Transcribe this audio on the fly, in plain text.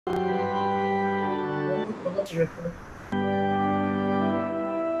Beautiful.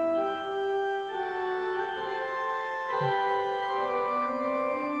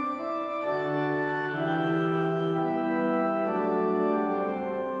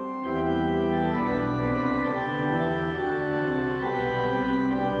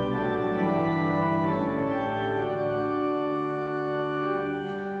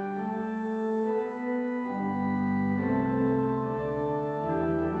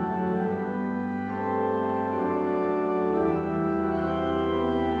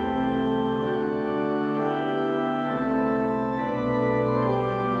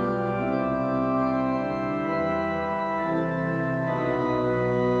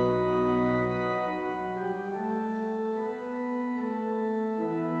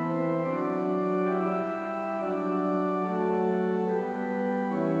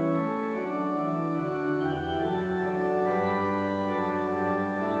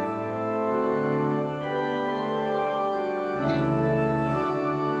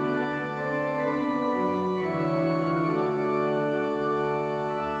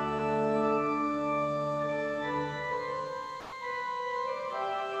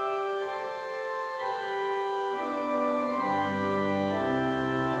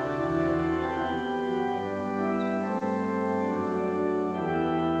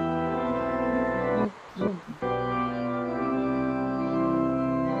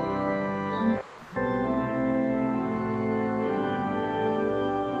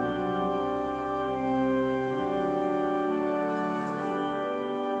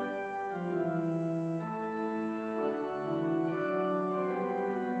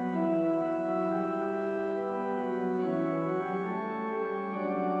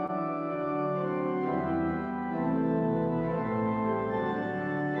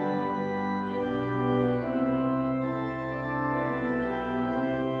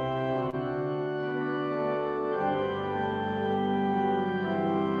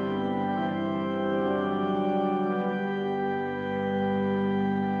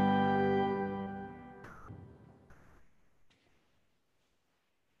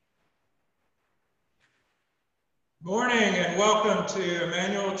 Morning and welcome to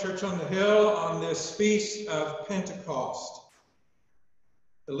Emmanuel Church on the Hill on this Feast of Pentecost.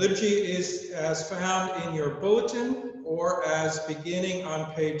 The liturgy is as found in your bulletin or as beginning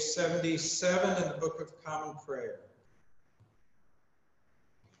on page 77 in the Book of Common Prayer.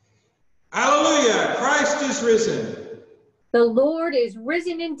 Alleluia! Christ is risen. The Lord is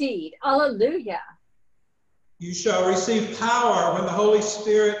risen indeed. Alleluia! You shall receive power when the Holy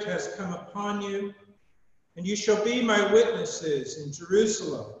Spirit has come upon you. And you shall be my witnesses in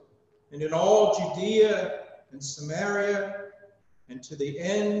Jerusalem and in all Judea and Samaria and to the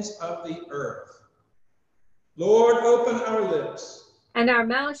ends of the earth. Lord, open our lips. And our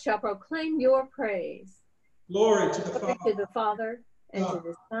mouth shall proclaim your praise. Glory to the Glory Father, to the Father, and to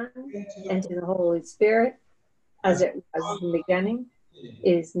the Son, and to the Holy Spirit, as it was in the beginning,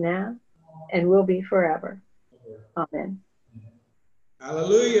 is now, and will be forever. Amen.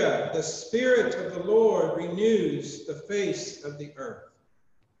 Hallelujah. The Spirit of the Lord renews the face of the earth.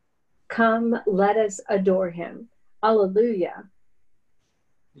 Come, let us adore him. Alleluia.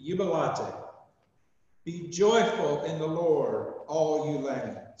 Jubilate. Be joyful in the Lord, all you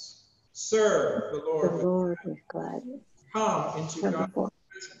lands. Serve the Lord, The Lord with gladness. Come into Come God's before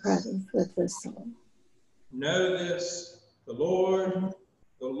presence with the song. Know this, the Lord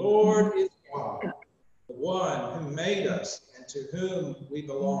is God, the one who made us and to whom we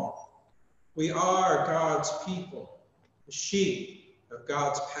belong. We are God's people, the sheep of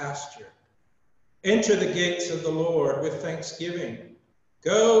God's pasture. Enter the gates of the Lord with thanksgiving.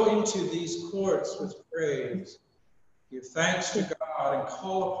 Go into these courts with praise. Give thanks to God and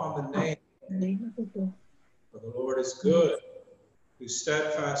call upon the name of the Lord. For the Lord is good, whose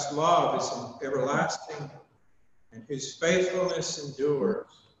steadfast love is everlasting, and whose faithfulness endures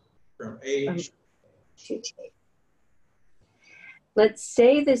from age to age. Let's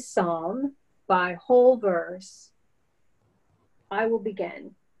say this psalm by whole verse. I will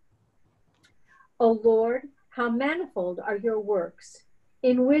begin. O Lord, how manifold are your works.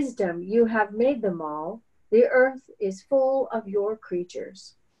 In wisdom you have made them all. The earth is full of your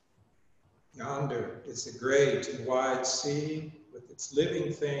creatures. Yonder is the great and wide sea, with its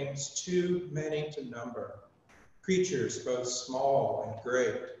living things too many to number, creatures both small and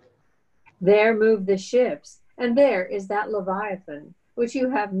great. There move the ships, and there is that Leviathan, which you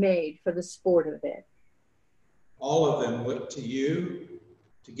have made for the sport of it. All of them look to you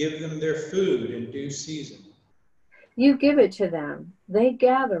to give them their food in due season. You give it to them, they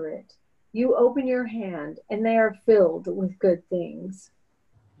gather it. You open your hand, and they are filled with good things.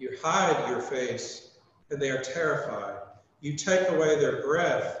 You hide your face, and they are terrified. You take away their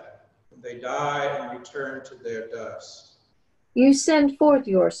breath, and they die and return to their dust. You send forth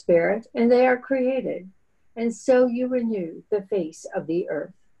your Spirit, and they are created, and so you renew the face of the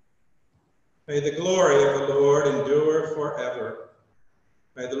earth. May the glory of the Lord endure forever.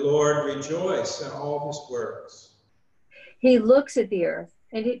 May the Lord rejoice in all his works. He looks at the earth,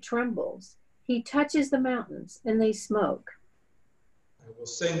 and it trembles. He touches the mountains, and they smoke. I will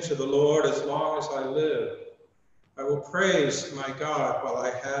sing to the Lord as long as I live. I will praise my God while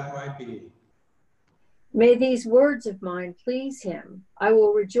I have my being. May these words of mine please him. I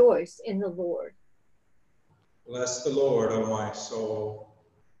will rejoice in the Lord. Bless the Lord, O my soul.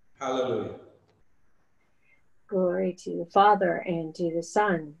 Hallelujah. Glory to the Father, and to the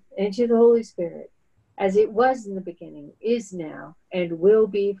Son, and to the Holy Spirit, as it was in the beginning, is now, and will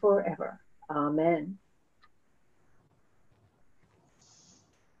be forever. Amen.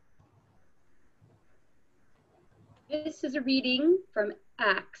 This is a reading from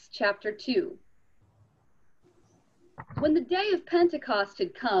Acts chapter 2. When the day of Pentecost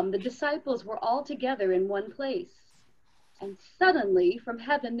had come, the disciples were all together in one place. And suddenly from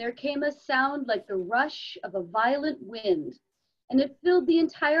heaven there came a sound like the rush of a violent wind, and it filled the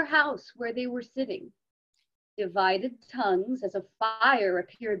entire house where they were sitting. Divided tongues as a fire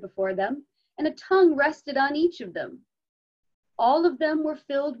appeared before them, and a tongue rested on each of them. All of them were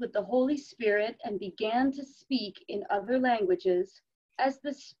filled with the Holy Spirit and began to speak in other languages as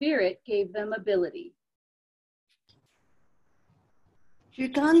the Spirit gave them ability.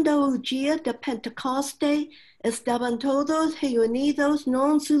 Llegando el día de Pentecoste, estaban todos reunidos en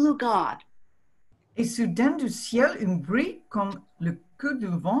un seul lugar. Et soudain du ciel, un bruit comme le coup de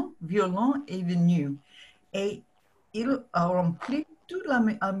vent violent est venu, et il a rempli toute la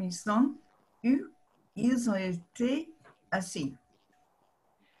maison où ils ont été assis.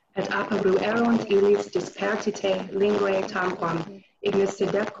 Et apparuerunt illis dispertite linguae tamquam, ignis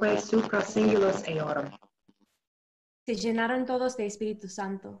sedeque supra singulos eorum. Se llenaron todos de Espíritu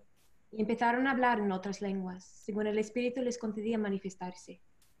Santo y empezaron a hablar en otras lenguas, según el Espíritu les concedía manifestarse.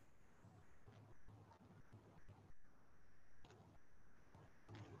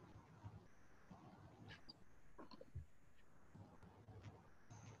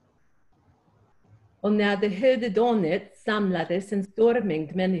 Och när de hörde dånet samlades en stor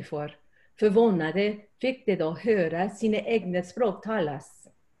mängd människor. Förvånade fick de då höra sina egna språk talas.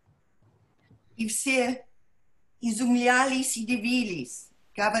 Ipse izumlialis idevilis,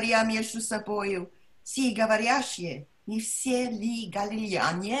 gavariam Iesus aboio, si gavariasie, nifse li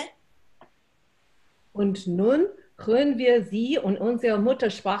Galileanie? Und nun hören wir sie und unsere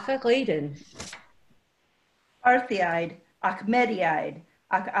Muttersprache reden. Parthiaid, ac Mediaid,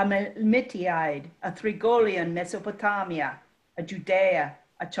 ac Amalemittiaid, a Thrigolion, Mesopotamia, a Judea,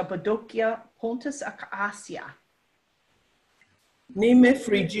 a Cappadocia, Pontus ac Asia. N'ime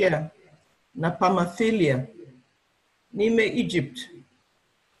Phrygia, na Pamphylia, n'ime Egypt,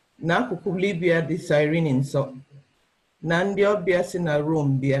 n'akụkụ Libya dị Cyrene nso, na ndị ọbịa si na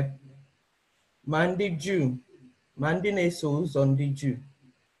Rome bịa, ma ndị Juu, ma ndị na-eso ụzọ ndị Juu.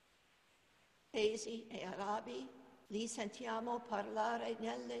 Paesi e Arabi li sentiamo parlare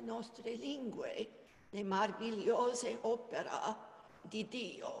nelle nostre lingue le meravigliose opera di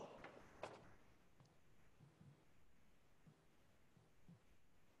Dio.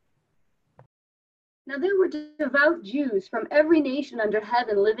 Now there were devout Jews from every nation under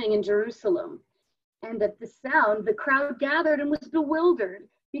heaven living in Jerusalem. And at the sound, the crowd gathered and was bewildered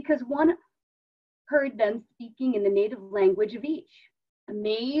because one heard them speaking in the native language of each.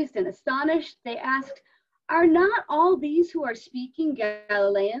 Amazed and astonished, they asked, "Are not all these who are speaking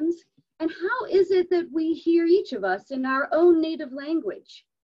Galileans? And how is it that we hear each of us in our own native language?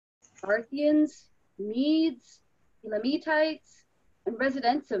 Parthians, Medes, Elamites, and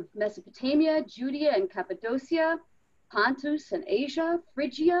residents of Mesopotamia, Judea and Cappadocia, Pontus and Asia,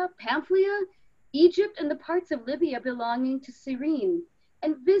 Phrygia, Pamphylia, Egypt, and the parts of Libya belonging to Cyrene,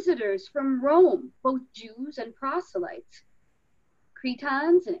 and visitors from Rome, both Jews and proselytes,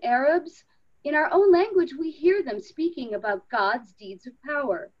 Cretans and Arabs. In our own language, we hear them speaking about God's deeds of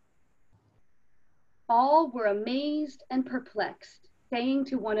power." All were amazed and perplexed, saying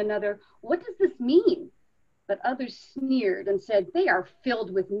to one another, "What does this mean?" But others sneered and said, "They are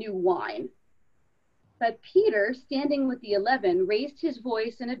filled with new wine." But Peter, standing with the 11, raised his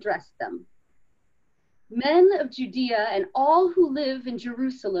voice and addressed them. "Men of Judea and all who live in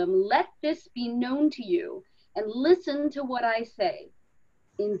Jerusalem, let this be known to you, and listen to what I say.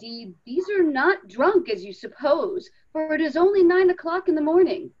 Indeed, these are not drunk as you suppose, for it is only 9 o'clock in the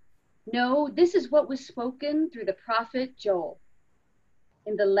morning. No, this is what was spoken through the prophet Joel.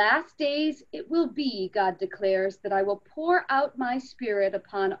 In the last days it will be, God declares, that I will pour out my spirit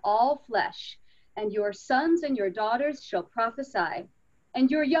upon all flesh, and your sons and your daughters shall prophesy, and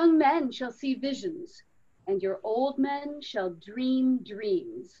your young men shall see visions, and your old men shall dream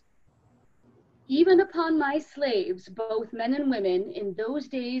dreams. Even upon my slaves, both men and women, in those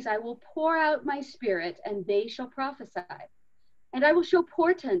days I will pour out my spirit, and they shall prophesy. And I will show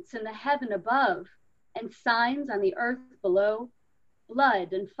portents in the heaven above, and signs on the earth below,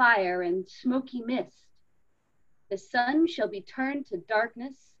 blood and fire and smoky mist. The sun shall be turned to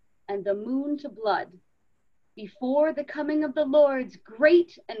darkness, and the moon to blood, before the coming of the Lord's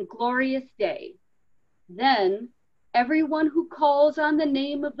great and glorious day. Then everyone who calls on the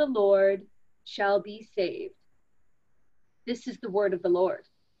name of the Lord shall be saved. This is the word of the Lord.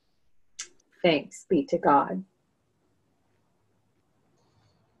 Thanks be to God.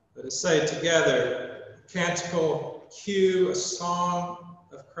 Let us say together, canticle Q, a song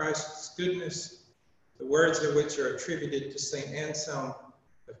of Christ's goodness, the words of which are attributed to St. Anselm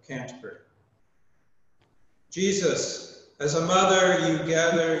of Canterbury. Jesus, as a mother, you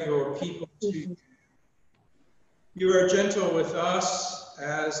gather your people to you. You are gentle with us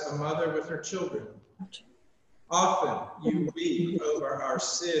as a mother with her children. Often you weep over our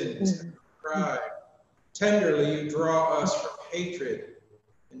sins and pride. Tenderly you draw us from hatred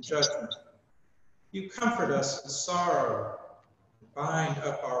and judgment. You comfort us in sorrow and bind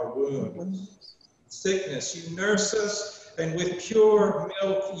up our wounds. In sickness you nurse us, and with pure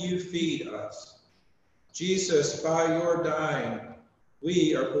milk you feed us. Jesus, by your dying,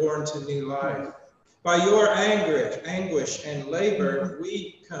 we are born to new life. By your anguish and labor,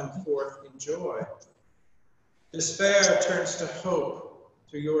 we come forth in joy. Despair turns to hope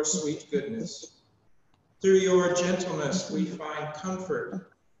through your sweet goodness. Through your gentleness, we find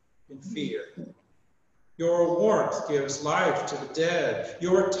comfort in fear. Your warmth gives life to the dead.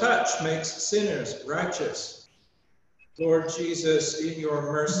 Your touch makes sinners righteous. Lord Jesus, in your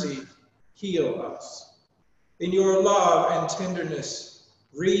mercy, heal us. In your love and tenderness,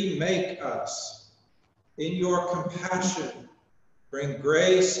 remake us. In your compassion, bring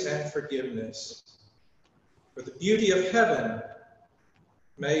grace and forgiveness. For the beauty of heaven,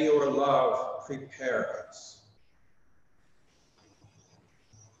 may your love prepare us.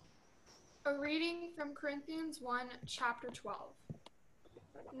 A reading from Corinthians 1, chapter 12.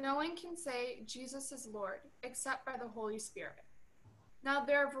 No one can say Jesus is Lord except by the Holy Spirit. Now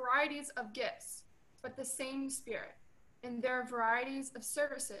there are varieties of gifts, but the same Spirit. And there are varieties of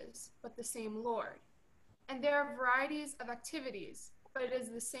services, but the same Lord. And there are varieties of activities, but it is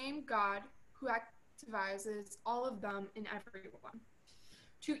the same God who activizes all of them in everyone.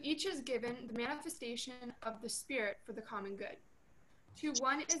 To each is given the manifestation of the Spirit for the common good. To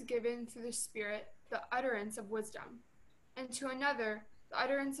one is given through the Spirit the utterance of wisdom, and to another the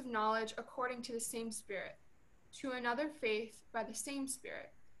utterance of knowledge according to the same Spirit, to another faith by the same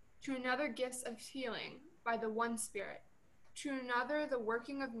Spirit, to another gifts of healing by the one Spirit, to another the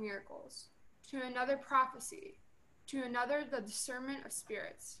working of miracles, to another prophecy, to another the discernment of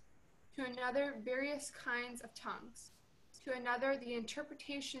spirits, to another various kinds of tongues, to another the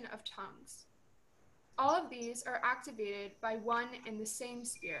interpretation of tongues. All of these are activated by one and the same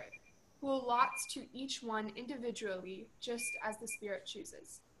Spirit, who allots to each one individually just as the Spirit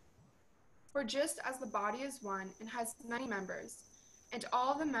chooses. For just as the body is one and has many members, and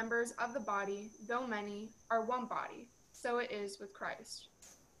all the members of the body, though many, are one body, so it is with Christ.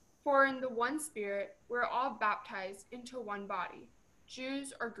 For in the one Spirit we're all baptized into one body,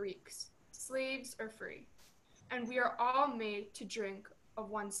 Jews or Greeks, slaves or free, and we are all made to drink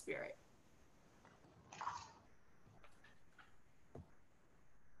of one Spirit.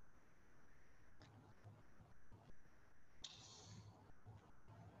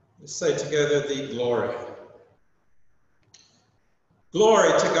 Let's say together the Glory.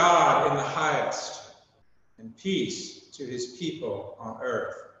 Glory to God in the highest, and peace to his people on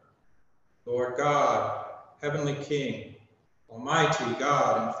earth. Lord God, heavenly King, almighty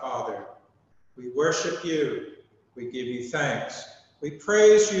God and Father, we worship you, we give you thanks, we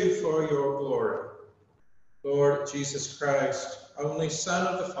praise you for your glory. Lord Jesus Christ, only Son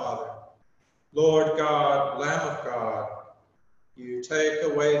of the Father, Lord God, Lamb of God, you take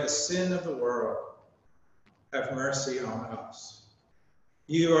away the sin of the world. Have mercy on us.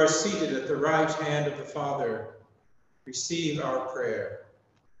 You are seated at the right hand of the Father. Receive our prayer.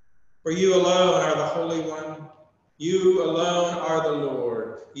 For you alone are the Holy One. You alone are the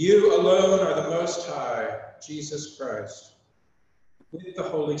Lord. You alone are the Most High, Jesus Christ, with the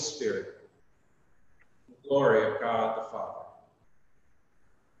Holy Spirit. The glory of God the Father.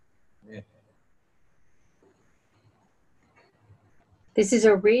 Amen. This is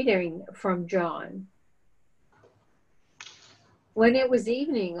a reading from John. When it was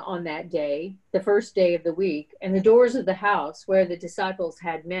evening on that day, the first day of the week, and the doors of the house where the disciples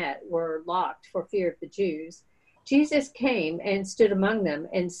had met were locked for fear of the Jews, Jesus came and stood among them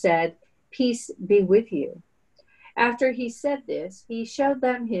and said, "Peace be with you." After he said this, he showed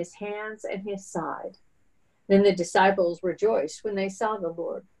them his hands and his side. Then the disciples rejoiced when they saw the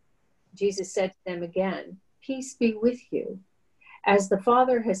Lord. Jesus said to them again, "Peace be with you. As the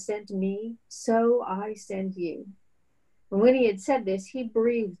Father has sent me, so I send you." And when he had said this, he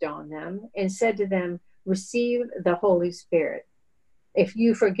breathed on them and said to them, "Receive the Holy Spirit. If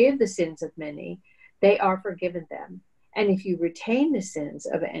you forgive the sins of many, they are forgiven them. And if you retain the sins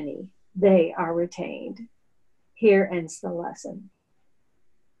of any, they are retained." Here ends the lesson.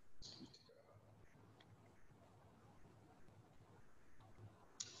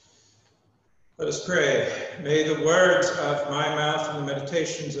 Let us pray. May the words of my mouth and the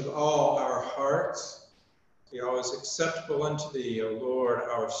meditations of all our hearts be always acceptable unto thee, O Lord,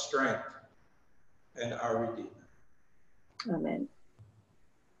 our strength and our Redeemer. Amen.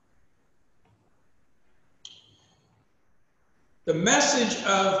 The message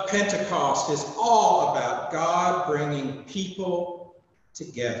of Pentecost is all about God bringing people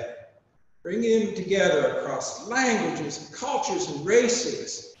together, bringing them together across languages and cultures and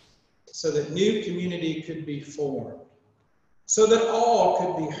races so that new community could be formed, so that all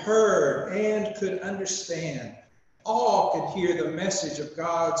could be heard and could understand. All could hear the message of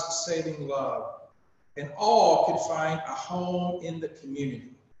God's saving love, and all could find a home in the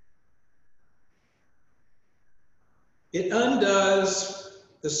community. It undoes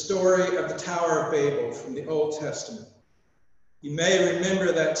the story of the Tower of Babel from the Old Testament. You may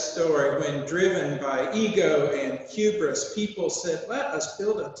remember that story when, driven by ego and hubris, people said, "Let us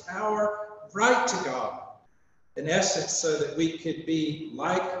build a tower right to God," in essence, so that we could be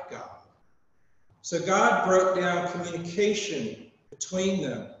like God. So God broke down communication between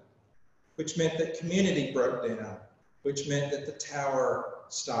them, which meant that community broke down, which meant that the tower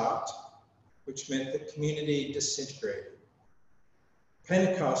stopped, which meant that community disintegrated.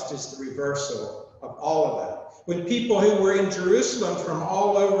 Pentecost is the reversal of all of that. When people who were in Jerusalem from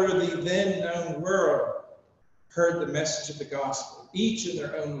all over the then known world heard the message of the gospel, each in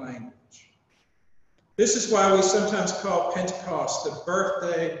their own language. This is why we sometimes call Pentecost the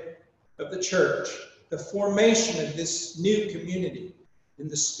birthday of the church, the formation of this new community in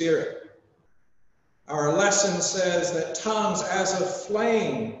the Spirit. Our lesson says that tongues as a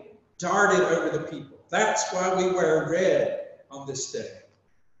flame darted over the people. That's why we wear red on this day.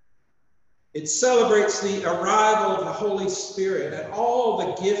 It celebrates the arrival of the Holy Spirit and all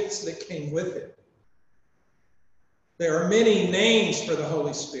the gifts that came with it. There are many names for the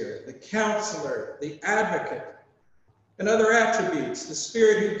Holy Spirit: the Counselor, the Advocate, and other attributes. The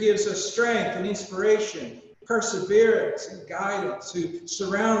Spirit who gives us strength and inspiration, perseverance and guidance, who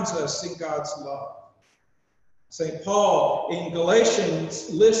surrounds us in God's love. St. Paul in Galatians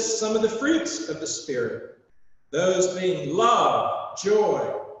lists some of the fruits of the Spirit, those being love,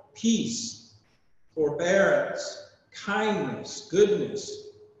 joy, peace, forbearance, kindness, goodness,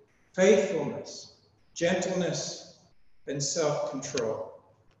 faithfulness, gentleness, and self-control.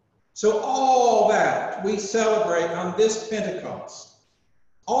 So all that we celebrate on this Pentecost,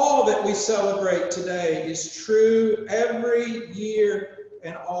 all that we celebrate today is true every year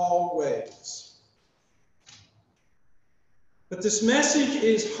and always. But this message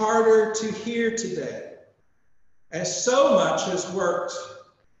is harder to hear today, as so much has worked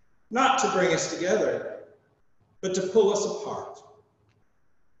not to bring us together, but to pull us apart.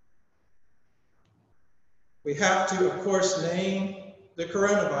 We have to, of course, name the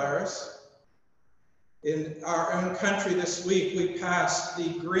coronavirus. In our own country this week, we passed the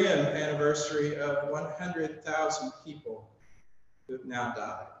grim anniversary of 100,000 people who have now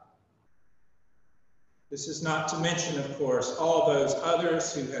died. This is not to mention, of course, all those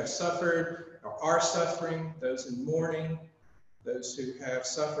others who have suffered or are suffering, those in mourning, those who have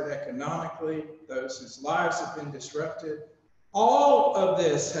suffered economically, those whose lives have been disrupted. All of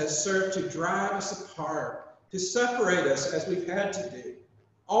this has served to drive us apart, to separate us as we've had to do,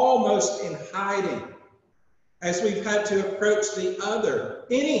 almost in hiding, as we've had to approach the other,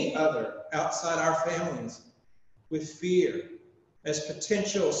 any other outside our families, with fear as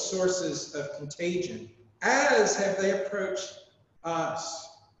potential sources of contagion, as have they approached us.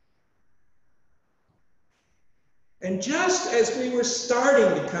 And just as we were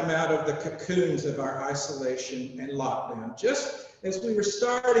starting to come out of the cocoons of our isolation and lockdown, just as we were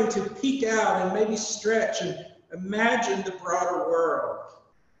starting to peek out and maybe stretch and imagine the broader world,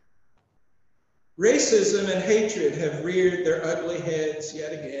 Racism and hatred have reared their ugly heads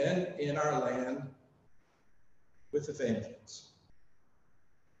yet again in our land with a vengeance.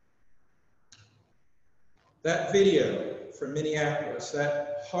 That video from Minneapolis,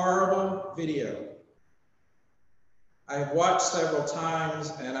 that horrible video, I've watched several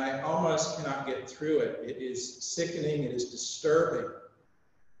times and I almost cannot get through it. It is sickening, it is disturbing.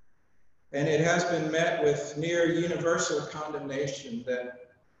 And it has been met with near universal condemnation that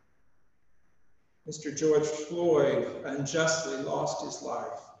Mr. George Floyd unjustly lost his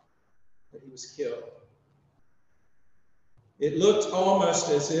life, that he was killed. It looked almost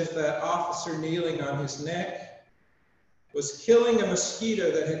as if that officer kneeling on his neck was killing a mosquito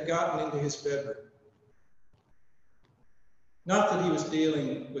that had gotten into his bedroom. Not that he was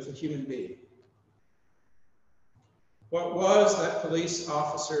dealing with a human being. What was that police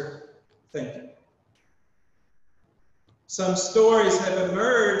officer thinking? Some stories have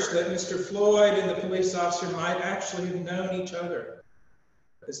emerged that Mr. Floyd and the police officer might actually have known each other,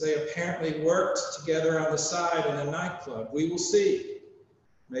 as they apparently worked together on the side in a nightclub. We will see.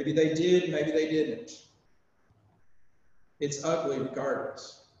 Maybe they did, maybe they didn't. It's ugly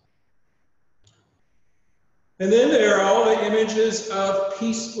regardless. And then there are all the images of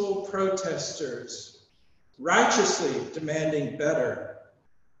peaceful protesters, righteously demanding better,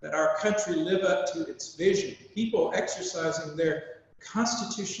 that our country live up to its vision, people exercising their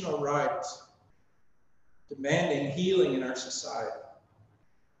constitutional rights, demanding healing in our society.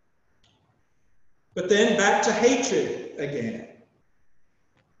 But then back to hatred again.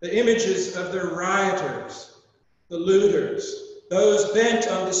 The images of the rioters, the looters, those bent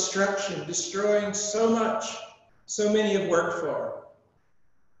on destruction, destroying so much, so many have worked for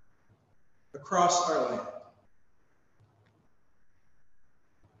across our land.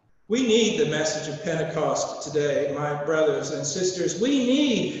 We need the message of Pentecost today, my brothers and sisters. We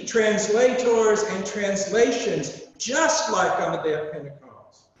need translators and translations just like on the day of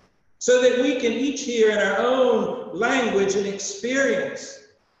Pentecost, so that we can each hear in our own language and experience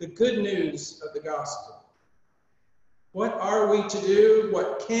the good news of the gospel. What are we to do?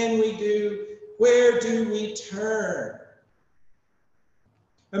 What can we do? Where do we turn?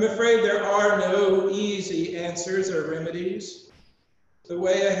 I'm afraid there are no easy answers or remedies. The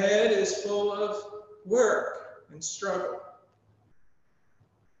way ahead is full of work and struggle.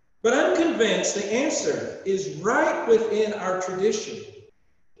 But I'm convinced the answer is right within our tradition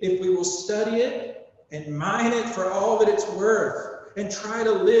if we will study it and mine it for all that it's worth and try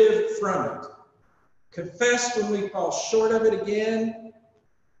to live from it. Confess when we fall short of it again,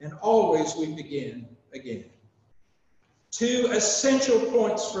 and always we begin again. Two essential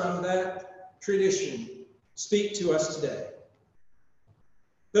points from that tradition speak to us today.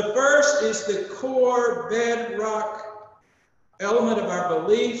 The first is the core bedrock element of our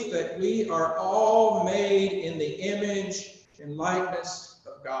belief that we are all made in the image and likeness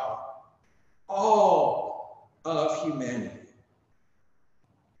of God, all of humanity.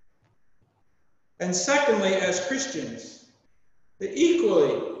 And secondly, as Christians, the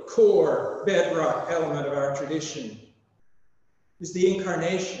equally core bedrock element of our tradition is the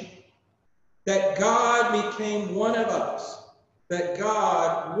incarnation, that God became one of us, that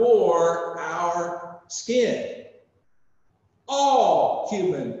God wore our skin, all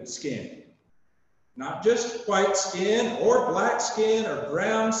human skin, not just white skin or black skin or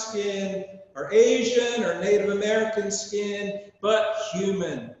brown skin or Asian or Native American skin, but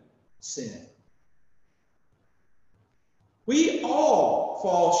human sin. We all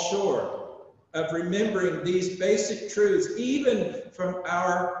fall short of remembering these basic truths, even from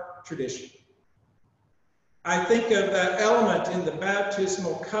our tradition. I think of that element in the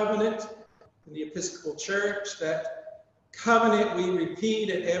baptismal covenant in the Episcopal Church, that covenant we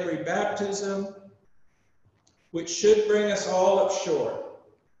repeat at every baptism, which should bring us all up short.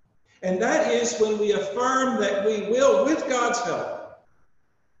 And that is when we affirm that we will, with God's help,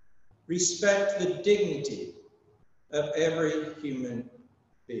 respect the dignity of every human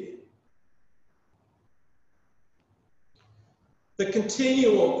being. The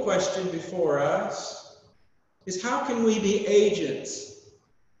continual question before us is, how can we be agents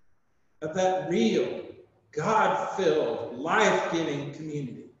of that real, God-filled, life-giving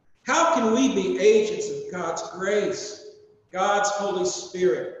community? How can we be agents of God's grace, God's Holy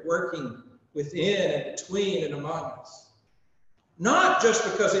Spirit working within and between and among us? Not just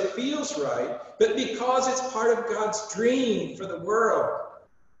because it feels right, but because it's part of God's dream for the world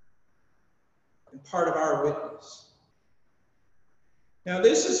and part of our witness. Now,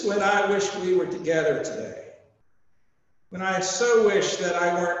 this is when I wish we were together today. When I so wish that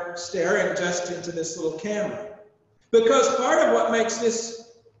I weren't staring just into this little camera. Because part of what makes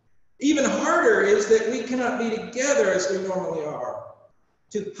this Even harder is that we cannot be together as we normally are,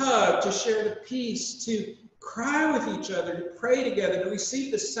 to hug, to share the peace, to cry with each other, to pray together, to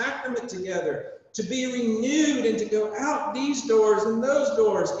receive the sacrament together, to be renewed and to go out these doors and those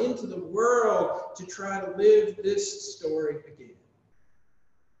doors into the world to try to live this story again.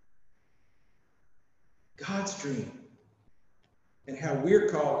 God's dream and how we're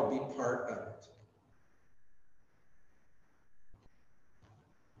called to be part of it.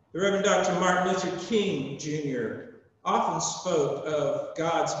 The Reverend Dr. Martin Luther King Jr. often spoke of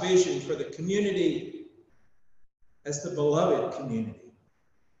God's vision for the community as the beloved community.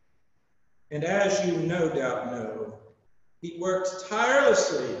 And as you no doubt know, he worked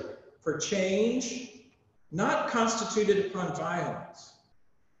tirelessly for change, not constituted upon violence.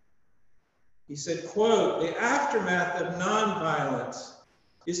 He said, quote, "The aftermath of nonviolence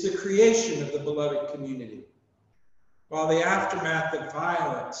is the creation of the beloved community, while the aftermath of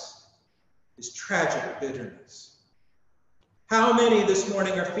violence is tragic bitterness." How many this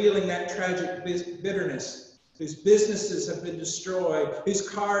morning are feeling that tragic bitterness, whose businesses have been destroyed, whose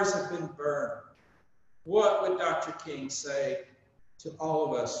cars have been burned? What would Dr. King say to all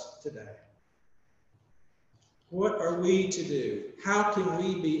of us today? What are we to do? How can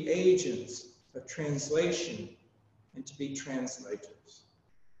we be agents of translation and to be translators?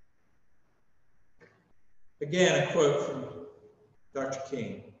 Again, a quote from Dr.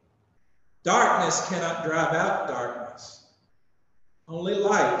 King. "Darkness cannot drive out darkness. Only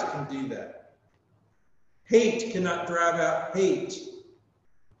light can do that. Hate cannot drive out hate.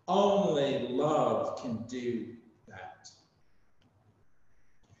 Only love can do that."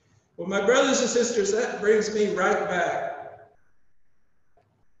 Well, my brothers and sisters, that brings me right back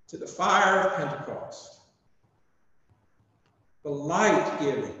to the fire of Pentecost, the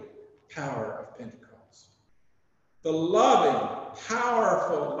light-giving power of Pentecost, the loving,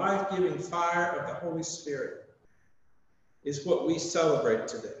 powerful, life-giving fire of the Holy Spirit is what we celebrate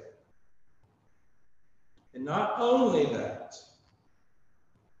today. And not only that,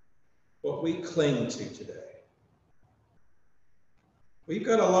 what we cling to today. We've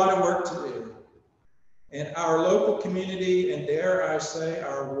got a lot of work to do. And our local community, and dare I say,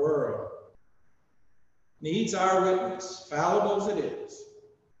 our world, needs our witness, fallible as it is,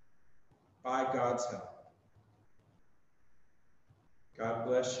 by God's help. God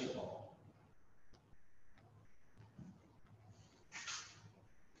bless you all.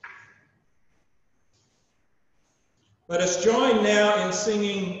 Let us join now in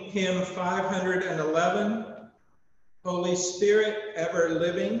singing hymn 511, Holy Spirit, Ever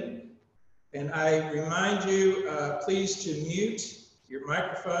Living. And I remind you, please to mute your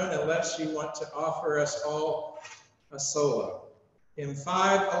microphone unless you want to offer us all a solo. Hymn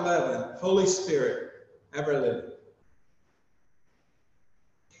 511, Holy Spirit, Ever Living.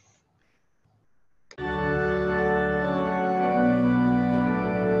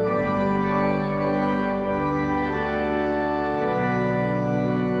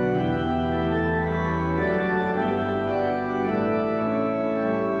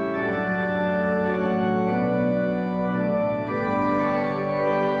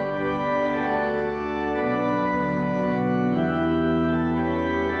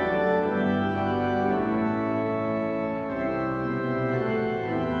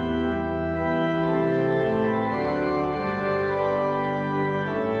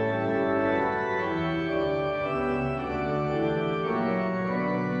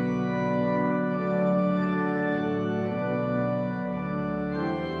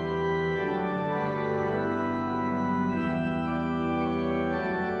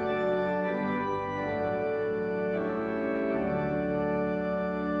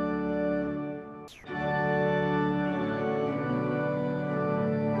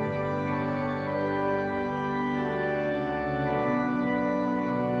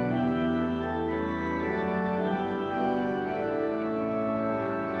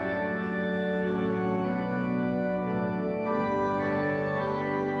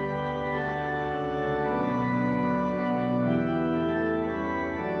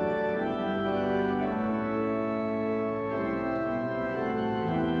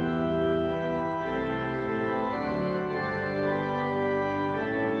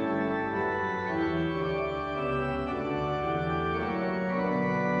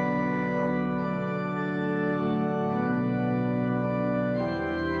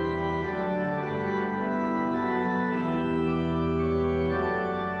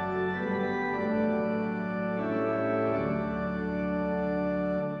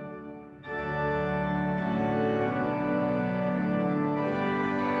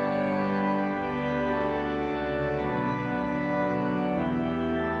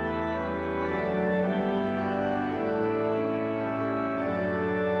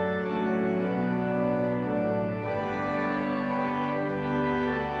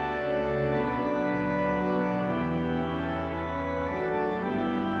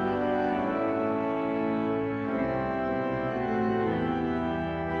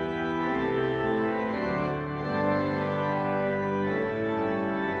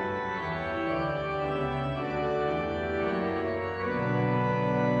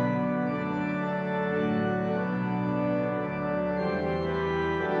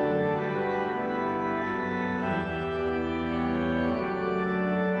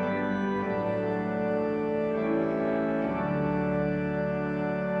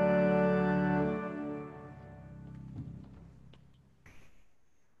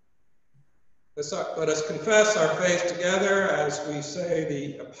 Let us confess our faith together as we say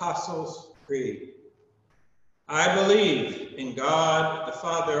the Apostles' Creed. I believe in God, the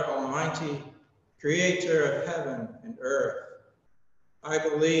Father Almighty, creator of heaven and earth. I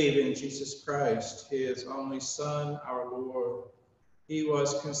believe in Jesus Christ, his only Son, our Lord. He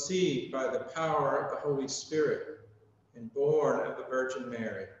was conceived by the power of the Holy Spirit and born of the Virgin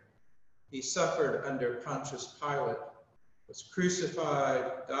Mary. He suffered under Pontius Pilate, was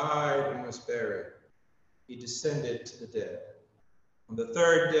crucified, died, and was buried. He descended to the dead. On the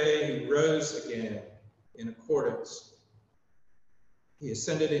third day, he rose again in accordance. He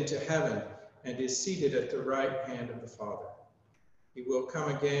ascended into heaven and is seated at the right hand of the Father. He will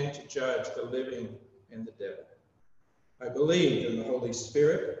come again to judge the living and the dead. I believe in the Holy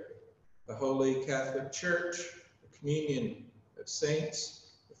Spirit, the Holy Catholic Church, the communion of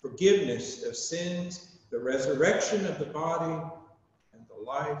saints, the forgiveness of sins, the resurrection of the body, and the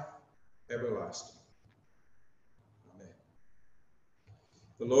life everlasting. Amen.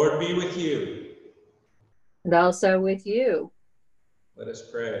 The Lord be with you. And also with you. Let us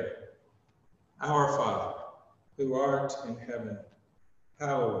pray. Our Father, who art in heaven,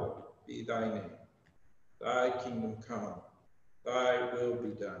 hallowed be thy name. Thy kingdom come, thy will be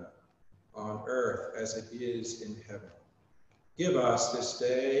done, on earth as it is in heaven. Give us this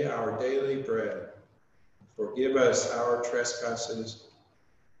day our daily bread. Forgive us our trespasses,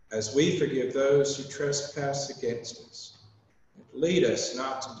 as we forgive those who trespass against us. And lead us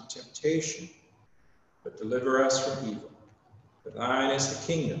not into temptation, but deliver us from evil. For thine is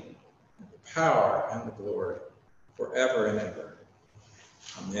the kingdom, and the power, and the glory, forever and ever.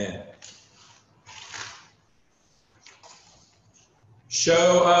 Amen.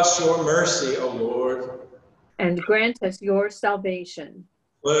 Show us your mercy, O Lord. And grant us your salvation.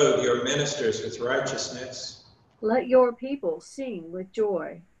 Clothe your ministers with righteousness. Let your people sing with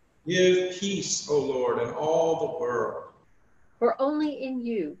joy. Give peace, O Lord, in all the world. For only in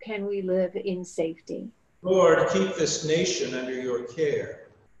you can we live in safety. Lord, keep this nation under your care.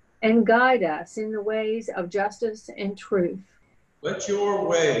 And guide us in the ways of justice and truth. Let your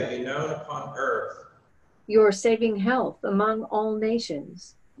way be known upon earth. Your saving health among all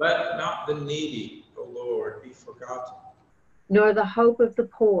nations. Let not the needy, O Lord, be forgotten. Nor the hope of the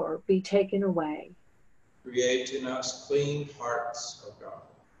poor be taken away. Create in us clean hearts, O God.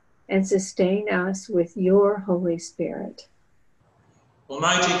 And sustain us with your Holy Spirit.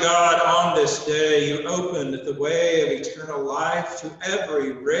 Almighty God, on this day you opened the way of eternal life to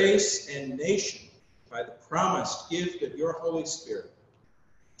every race and nation by the promised gift of your Holy Spirit.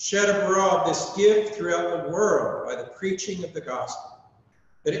 Shed abroad this gift throughout the world by the preaching of the gospel,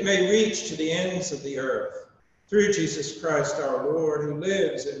 that it may reach to the ends of the earth, through Jesus Christ our Lord, who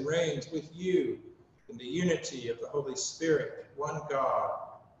lives and reigns with you in the unity of the Holy Spirit, one God,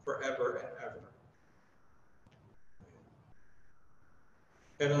 forever and ever.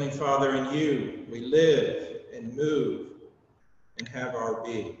 Heavenly Father, in you we live and move and have our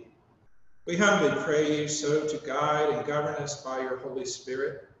being. We humbly pray you so to guide and govern us by your Holy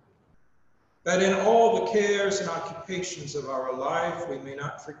Spirit, that in all the cares and occupations of our life we may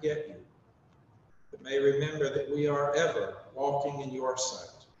not forget you, but may remember that we are ever walking in your sight.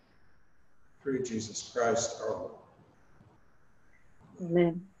 Through Jesus Christ our Lord.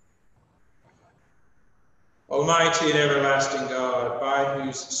 Amen. Almighty and everlasting God, by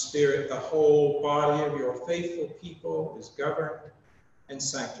whose Spirit the whole body of your faithful people is governed and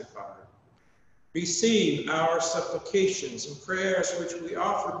sanctified, receive our supplications and prayers which we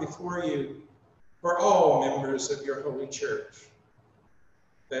offer before you for all members of your holy church,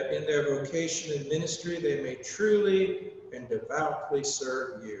 that in their vocation and ministry they may truly and devoutly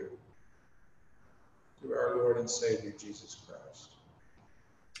serve you. Through our Lord and Savior, Jesus Christ.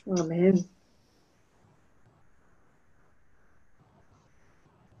 Amen.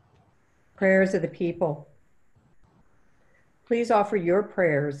 Prayers of the people. Please offer your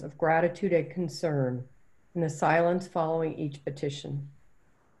prayers of gratitude and concern in the silence following each petition.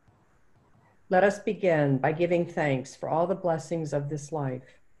 Let us begin by giving thanks for all the blessings of this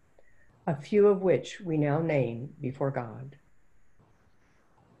life, a few of which we now name before God.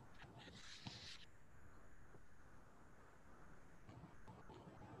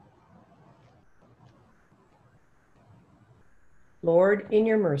 Lord, in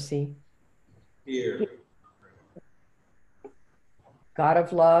your mercy, hear. God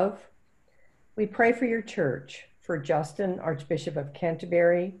of love, we pray for your church, for Justin, Archbishop of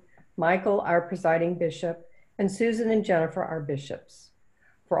Canterbury, Michael, our presiding bishop, and Susan and Jennifer, our bishops,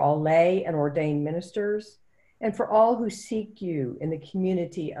 for all lay and ordained ministers, and for all who seek you in the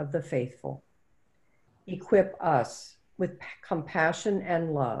community of the faithful. Equip us with compassion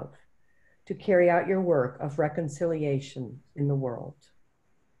and love to carry out your work of reconciliation in the world.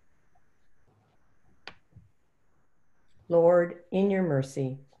 Lord, in your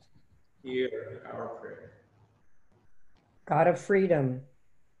mercy, hear our prayer. God of freedom,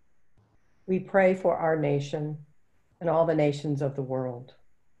 we pray for our nation and all the nations of the world,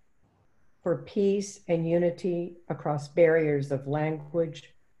 for peace and unity across barriers of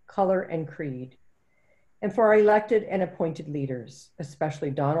language, color, and creed, and for our elected and appointed leaders,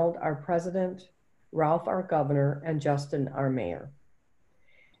 especially Donald, our president, Ralph, our governor, and Justin, our mayor,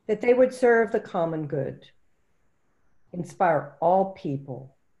 that they would serve the common good, inspire all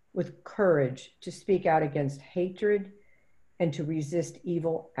people with courage to speak out against hatred and to resist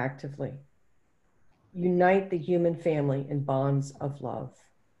evil actively. Unite the human family in bonds of love.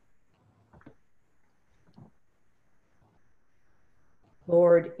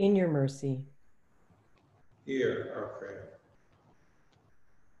 Lord, in your mercy, hear our prayer.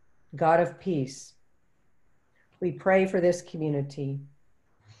 God of peace, we pray for this community,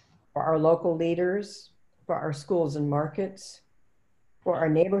 for our local leaders, for our schools and markets, for our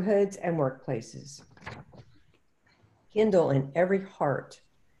neighborhoods and workplaces. Kindle in every heart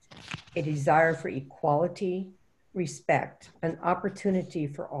a desire for equality, respect, and opportunity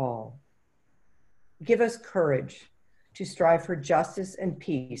for all. Give us courage to strive for justice and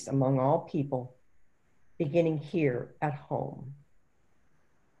peace among all people, beginning here at home.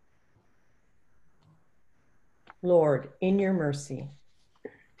 Lord, in your mercy,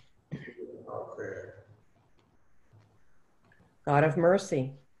 our prayer. God of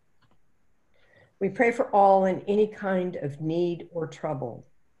mercy, we pray for all in any kind of need or trouble,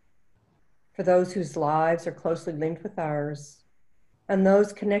 for those whose lives are closely linked with ours, and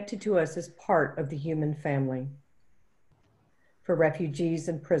those connected to us as part of the human family, for refugees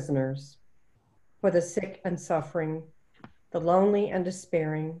and prisoners, for the sick and suffering, the lonely and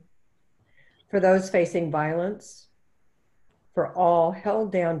despairing, for those facing violence, for all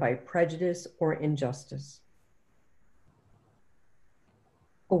held down by prejudice or injustice.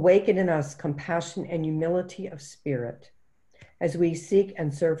 Awaken in us compassion and humility of spirit as we seek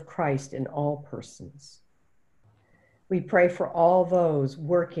and serve Christ in all persons. We pray for all those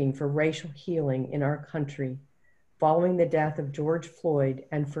working for racial healing in our country following the death of George Floyd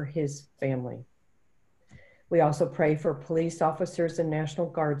and for his family. We also pray for police officers and National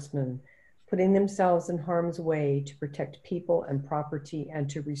Guardsmen putting themselves in harm's way to protect people and property and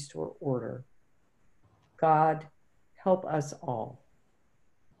to restore order. God, help us all.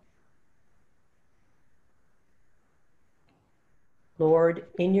 Lord,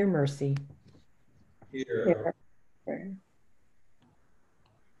 in your mercy, hear.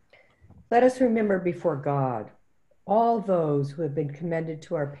 Let us remember before God all those who have been commended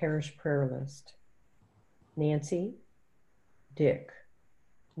to our parish prayer list: Nancy, Dick,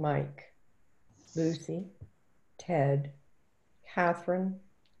 Mike, Lucy, Ted, Catherine,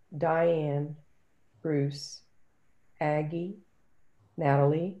 Diane, Bruce, Aggie,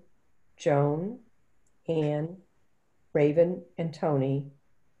 Natalie, Joan, Anne, Raven, and Tony,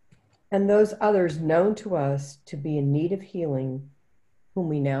 and those others known to us to be in need of healing, whom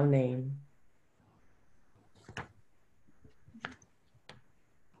we now name.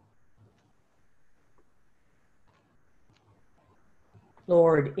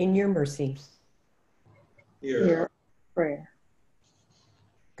 Lord, in your mercy, hear prayer.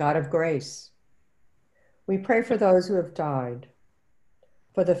 God of grace, we pray for those who have died,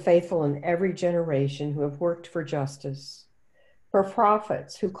 for the faithful in every generation who have worked for justice, for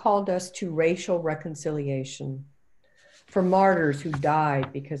prophets who called us to racial reconciliation, for martyrs who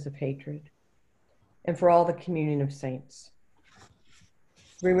died because of hatred, and for all the communion of saints.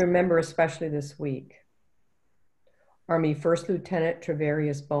 We remember especially this week Army First Lieutenant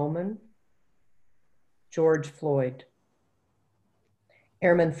Travarius Bowman, George Floyd,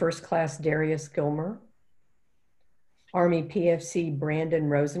 Airman First Class Darius Gilmer, Army PFC Brandon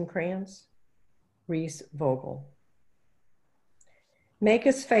Rosenkrantz, Reese Vogel. Make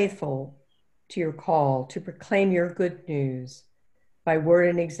us faithful to your call to proclaim your good news by word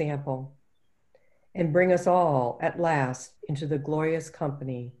and example, and bring us all at last into the glorious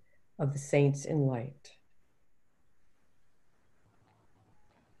company of the saints in light.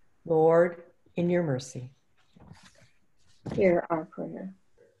 Lord, in your mercy, hear our prayer.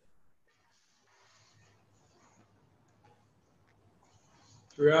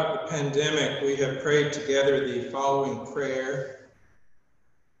 Throughout the pandemic, we have prayed together the following prayer.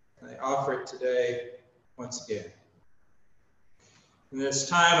 I offer it today once again. In this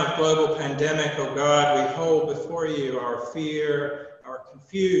time of global pandemic, O God, we hold before you our fear, our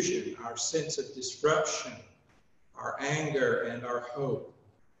confusion, our sense of disruption, our anger, and our hope.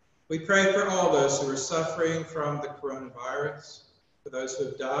 We pray for all those who are suffering from the coronavirus, for those who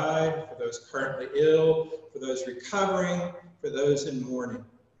have died, for those currently ill, for those recovering, for those in mourning.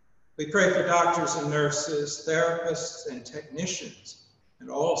 We pray for doctors and nurses, therapists and technicians,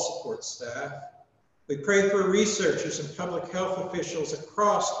 and all support staff. We pray for researchers and public health officials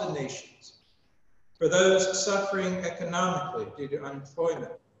across the nations, for those suffering economically due to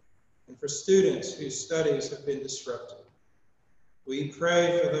unemployment, and for students whose studies have been disrupted. We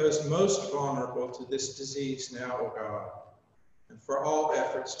pray for those most vulnerable to this disease now, O God, and for all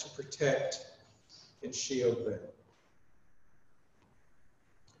efforts to protect and shield them.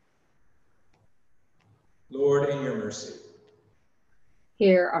 Lord, in your mercy,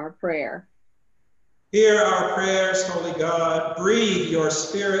 hear our prayer. Hear our prayers, Holy God. Breathe your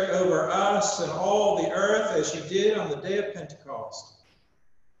Spirit over us and all the earth as you did on the day of Pentecost,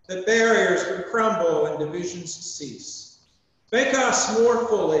 that barriers would crumble and divisions cease. Make us more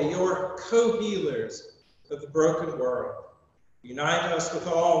fully your co-healers of the broken world. Unite us with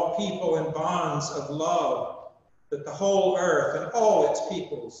all people in bonds of love, that the whole earth and all its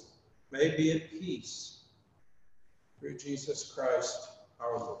peoples may be at peace. Through Jesus Christ,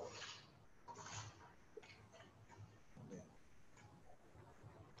 our Lord. Amen.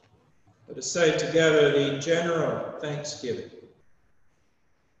 Let us say together the general thanksgiving.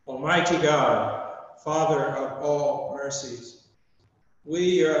 Almighty God, Father of all mercies,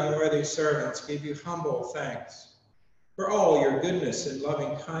 we, your unworthy servants, give you humble thanks for all your goodness and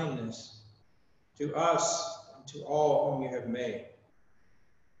loving kindness to us and to all whom you have made.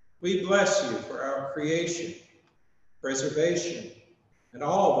 We bless you for our creation, preservation, and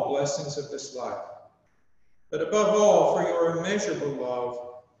all the blessings of this life, but above all for your immeasurable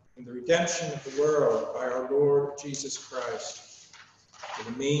love and the redemption of the world by our Lord Jesus Christ,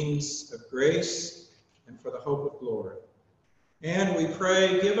 for the means of grace and for the hope of glory. And we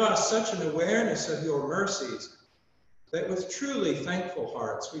pray, give us such an awareness of your mercies that with truly thankful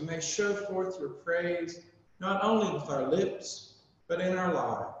hearts we may show forth your praise, not only with our lips, but in our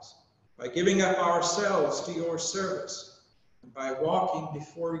lives, by giving up ourselves to your service, and by walking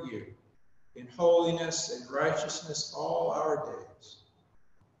before you in holiness and righteousness all our days.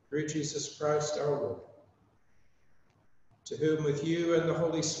 Through Jesus Christ our Lord, to whom with you and the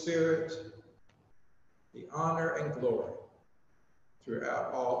Holy Spirit the honor and glory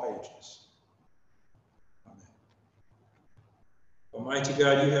throughout all ages. Amen. Almighty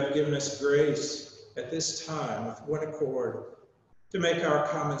God, you have given us grace at this time with one accord to make our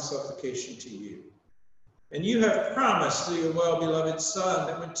common supplication to you. And you have promised through your well-beloved Son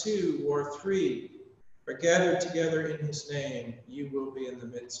that when 2 or 3 are gathered together in his name, you will be in the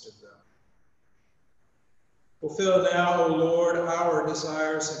midst of them. Fulfill now, O Lord, our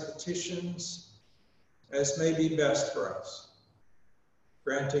desires and petitions as may be best for us,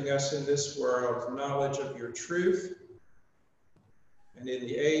 granting us in this world knowledge of your truth, and in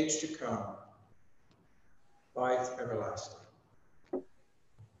the age to come, life everlasting.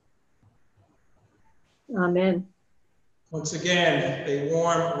 Amen. Once again, a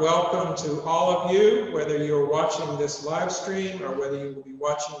warm welcome to all of you, whether you're watching this live stream or whether you will be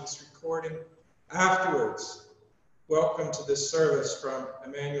watching this recording afterwards. Welcome to this service from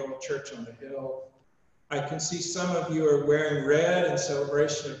Emmanuel Church on the Hill. I can see some of you are wearing red in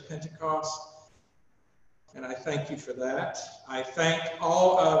celebration of Pentecost, and I thank you for that. I thank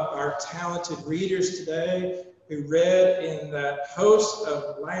all of our talented readers today who read in that host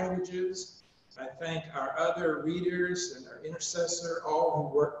of languages. I thank our other readers and our intercessor, all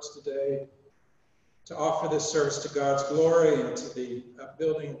who worked today to offer this service to God's glory and to the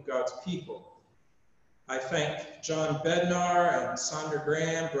upbuilding of God's people. I thank John Bednar and Sandra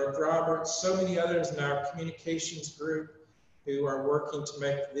Graham, Brooke Roberts, so many others in our communications group who are working to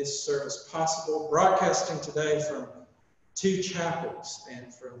make this service possible, broadcasting today from 2 chapels,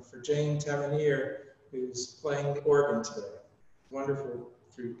 and for Jane Tavernier, who's playing the organ today. Wonderful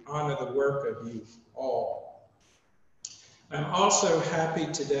to honor the work of you all. I'm also happy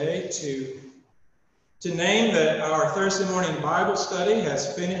today to name that our Thursday morning Bible study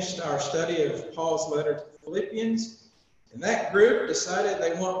has finished our study of Paul's letter to the Philippians, and that group decided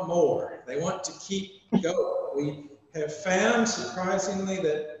they want more. They want to keep going. We have found, surprisingly,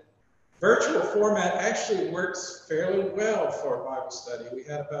 that virtual format actually works fairly well for a Bible study. We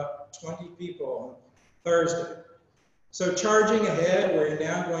had about 20 people on Thursday. So charging ahead, we're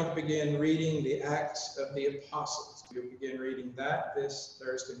now going to begin reading the Acts of the Apostles. We'll begin reading that this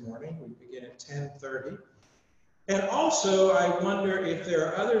Thursday morning. We begin at 10:30. And also, I wonder if there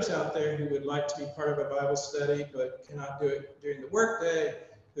are others out there who would like to be part of a Bible study but cannot do it during the workday,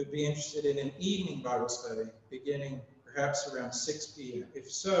 who'd be interested in an evening Bible study, beginning perhaps around 6 p.m.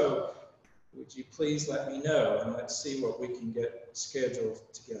 If so, would you please let me know, and let's see what we can get scheduled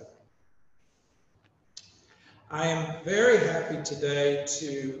together. I am very happy today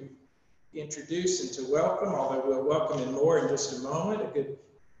to introduce and to welcome, although we'll welcome him more in just a moment, a good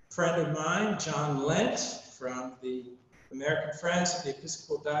friend of mine, John Lent, from the American Friends of the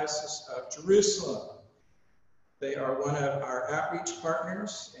Episcopal Diocese of Jerusalem. They are one of our outreach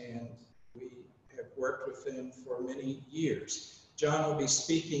partners, and we have worked with them for many years. John will be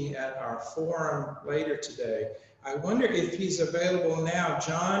speaking at our forum later today. I wonder if he's available now.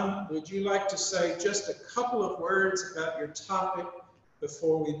 John, would you like to say just a couple of words about your topic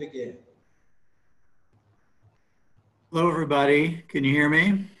before we begin? Hello, everybody. Can you hear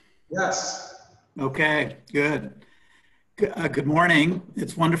me? Yes. Okay, good. Good morning.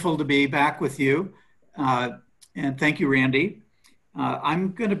 It's wonderful to be back with you. And thank you, Randy.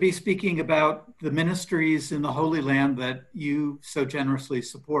 I'm going to be speaking about the ministries in the Holy Land that you so generously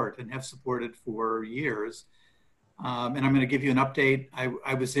support and have supported for years. And I'm going to give you an update.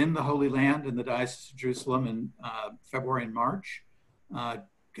 I was in the Holy Land in the Diocese of Jerusalem in February and March.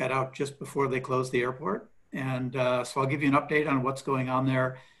 Got out just before they closed the airport. And so I'll give you an update on what's going on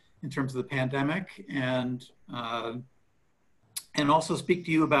there in terms of the pandemic, and also speak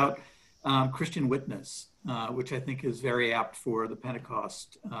to you about Christian witness, which I think is very apt for the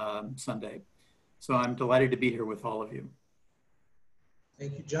Pentecost Sunday. So I'm delighted to be here with all of you.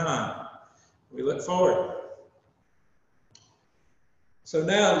 Thank you, John. We look forward. So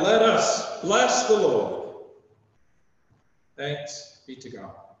now let us bless the Lord. Thanks be to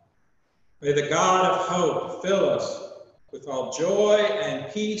God. May the God of hope fill us with all joy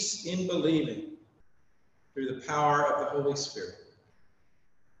and peace in believing through the power of the Holy Spirit.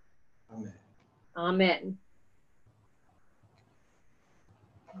 Amen. Amen.